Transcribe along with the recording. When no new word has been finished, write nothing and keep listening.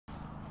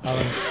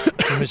Alan,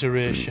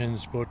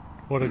 commiserations, but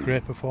what a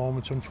great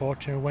performance.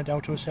 Unfortunately, went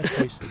out to a set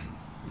piece.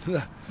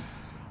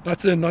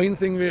 That's the annoying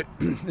thing, mate.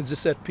 It's a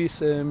set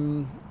piece.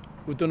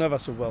 We've done ever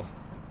so well.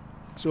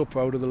 So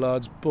proud of the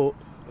lads, but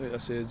like I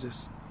say, it's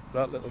just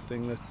that little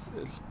thing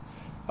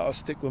that'll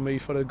stick with me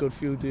for a good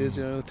few days.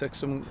 You know, it'll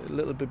take a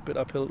little bit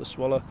bitter pill to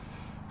swallow,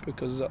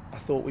 because I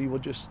thought we were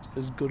just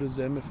as good as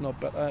them, if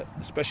not better,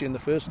 especially in the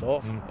first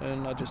half.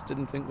 And I just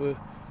didn't think we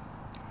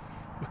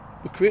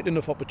created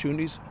enough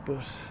opportunities.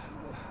 But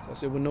I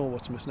say, we know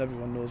what's missing.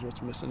 Everyone knows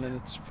what's missing, and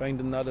it's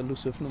finding that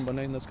elusive number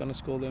 9 that's going to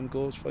score them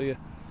goals for you.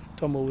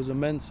 Tomo was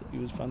immense. He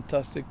was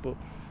fantastic, but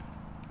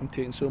I'm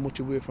taking so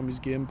much away from his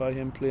game by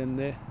him playing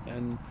there.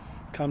 And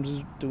Cam's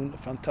is doing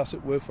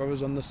fantastic work for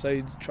us on the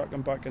side,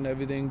 tracking back and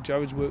everything.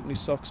 Jared's working his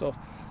socks off,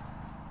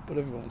 but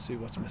everyone can see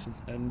what's missing.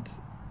 And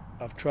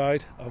I've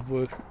tried. I've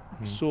worked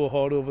so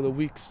hard over the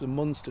weeks and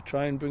months to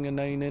try and bring a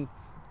 9 in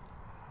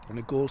and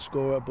a goal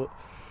scorer, but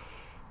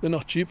they're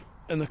not cheap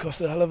and they cost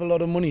a hell of a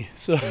lot of money.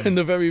 So and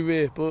they're very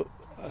rare. But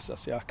as I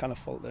say, I kind of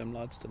fault them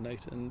lads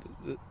tonight, and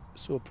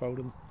so proud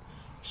of them.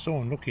 So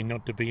unlucky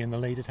not to be in the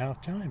lead at half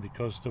time,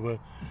 because there were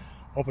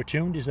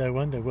opportunities there,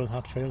 weren't there? Will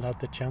Hatfield had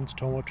the chance.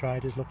 Tomo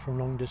tried his luck from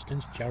long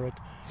distance. Jared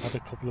had a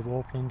couple of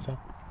openings there.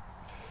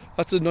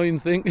 That's an annoying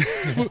thing.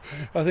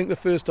 I think the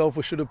first half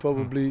we should have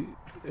probably,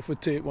 if we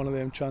take one of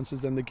them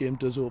chances, then the game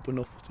does open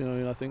up. You know,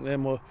 and I think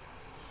them were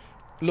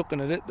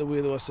looking at it the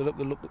way they were set up.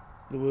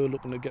 They were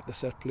looking to get the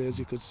set players.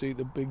 You could see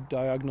the big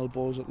diagonal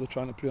balls that they're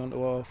trying to play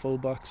onto our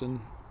full-backs, and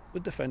we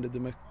defended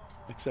them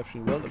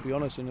exceptionally well, to be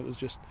honest. And it was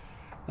just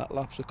that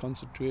lapse of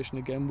concentration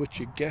again, which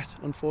you get,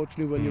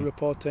 unfortunately, when you're a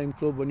part-time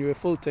club. When you're a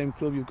full-time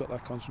club, you've got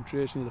that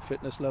concentration, the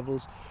fitness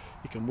levels,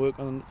 you can work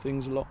on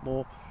things a lot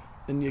more,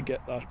 and you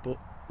get that. But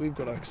we've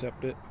got to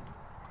accept it.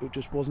 It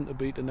just wasn't to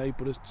be tonight,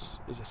 but it's,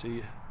 as I say,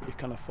 you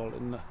kind of fault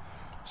in there.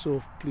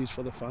 So pleased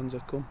for the fans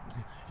that come.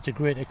 It's a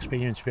great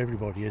experience for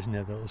everybody, isn't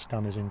it? That'll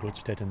stand us in good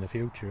stead in the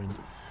future. And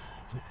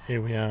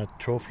here we are,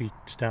 trophy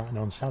starting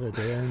on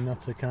Saturday, and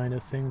that's the kind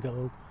of thing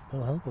that'll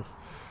help us.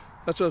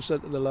 That's what I've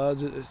said to the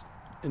lads.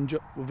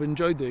 We've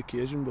enjoyed the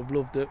occasion, we've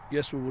loved it.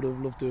 Yes, we would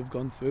have loved to have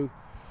gone through,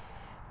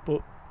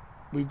 but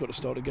we've got to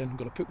start again. We've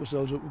got to pick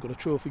ourselves up. We've got a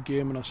trophy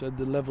game, and I said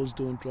the levels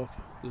don't drop.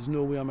 There's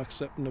no way I'm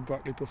accepting the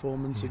Brackley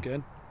performance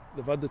again.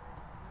 They've had the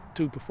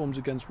 2 performances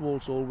against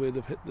Walsall where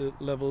they've hit the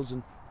levels,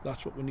 and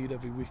that's what we need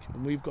every week,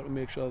 and we've got to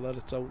make sure that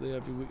it's out there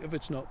every week. If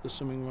it's not, there's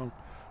something wrong.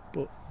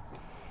 But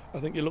I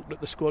think you looked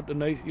at the squad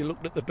tonight, you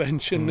looked at the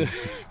bench, and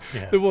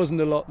there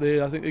wasn't a lot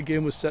there. I think the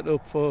game was set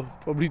up for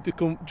probably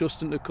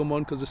Justin to come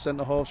on because the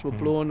centre halves were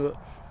blown. But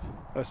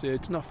I say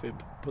it's not fair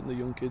putting the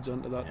young kids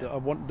onto that. I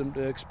wanted them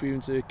to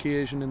experience the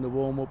occasion in the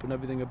warm up and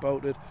everything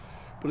about it,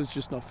 but it's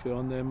just not fair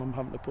on them. I'm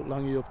having to put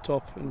Langy up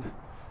top, and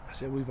I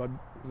say we've had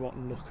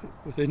rotten luck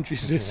with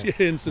injuries this year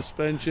and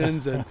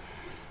suspensions and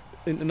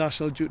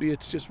international duty.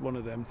 It's just one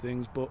of them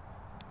things, but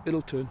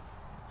it'll turn.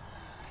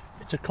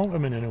 It's a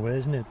compliment in a way,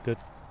 isn't it,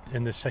 that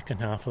in the second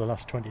half of the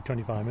last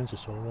 20-25 minutes or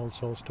so,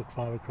 Walsall stuck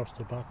 5 across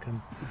the back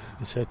and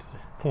said,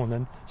 come on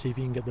then, see if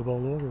you can get the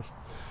ball over us.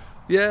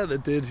 Yeah, they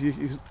did.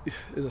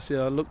 As I say,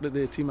 I looked at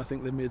their team. I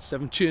think they made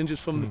 7 changes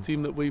from the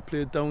team that we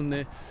played down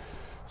there.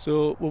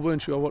 So we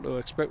weren't sure what to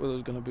expect, whether it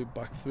was going to be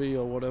back 3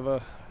 or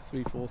whatever,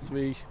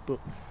 3-4-3, but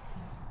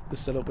they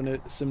set up in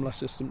a similar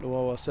system to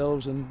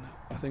ourselves, and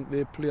I think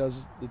their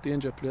players, the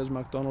danger players,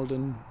 MacDonald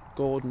and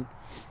Gordon,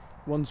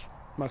 once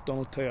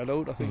MacDonald tired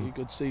out, I think you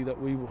could see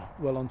that we were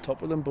well on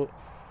top of them, but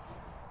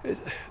it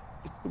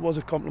was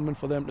a compliment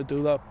for them to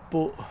do that.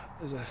 But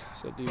as I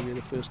said to you,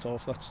 the first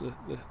half, that's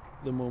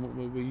the moment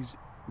where we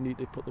need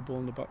to put the ball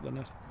in the back of the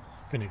net.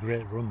 It's been a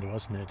great run though,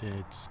 hasn't it?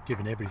 It's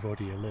given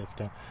everybody a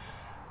lift.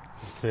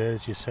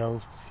 Players,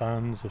 yourself,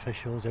 fans,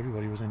 officials,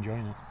 everybody was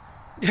enjoying it.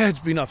 Yeah, it's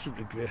been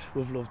absolutely great.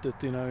 We've loved it,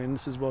 you know, and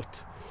this is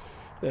what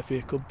the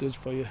FA Cup does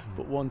for you.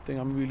 But one thing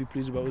I'm really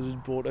pleased about is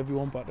it's brought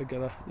everyone back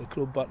together, the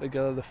club back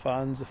together, the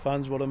fans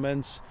were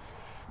immense.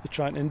 They're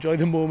trying to enjoy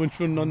the moments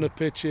running on the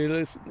pitch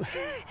here.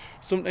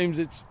 Sometimes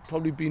it's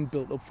probably been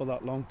built up for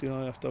that long, you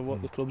know, after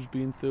what the club's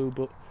been through,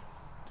 but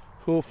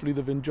hopefully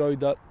they've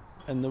enjoyed that,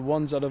 and the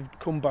ones that have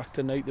come back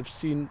tonight, they've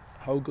seen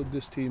how good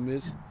this team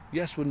is.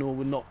 Yes, we know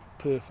we're not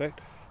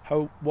perfect.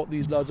 What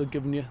these lads are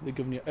giving you, they're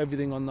giving you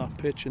everything on that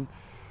pitch, and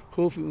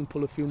hopefully we can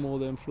pull a few more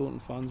of them floating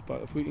fans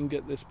back. If we can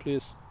get this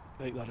place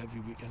like that every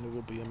weekend, it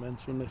would be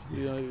immense, wouldn't it?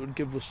 You know, it would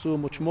give us so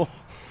much more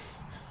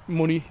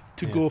money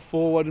to go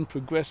forward and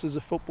progress as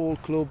a football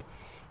club.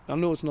 I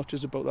know it's not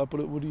just about that, but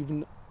it would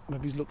even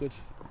maybe look at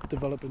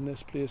developing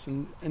this place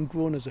and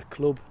growing as a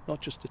club,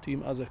 not just a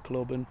team, as a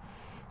club, and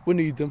we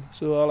need them.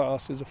 So all I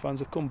ask is the fans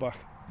to come back.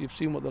 You've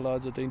seen what the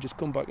lads are doing, just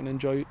come back and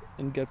enjoy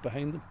and get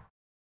behind them.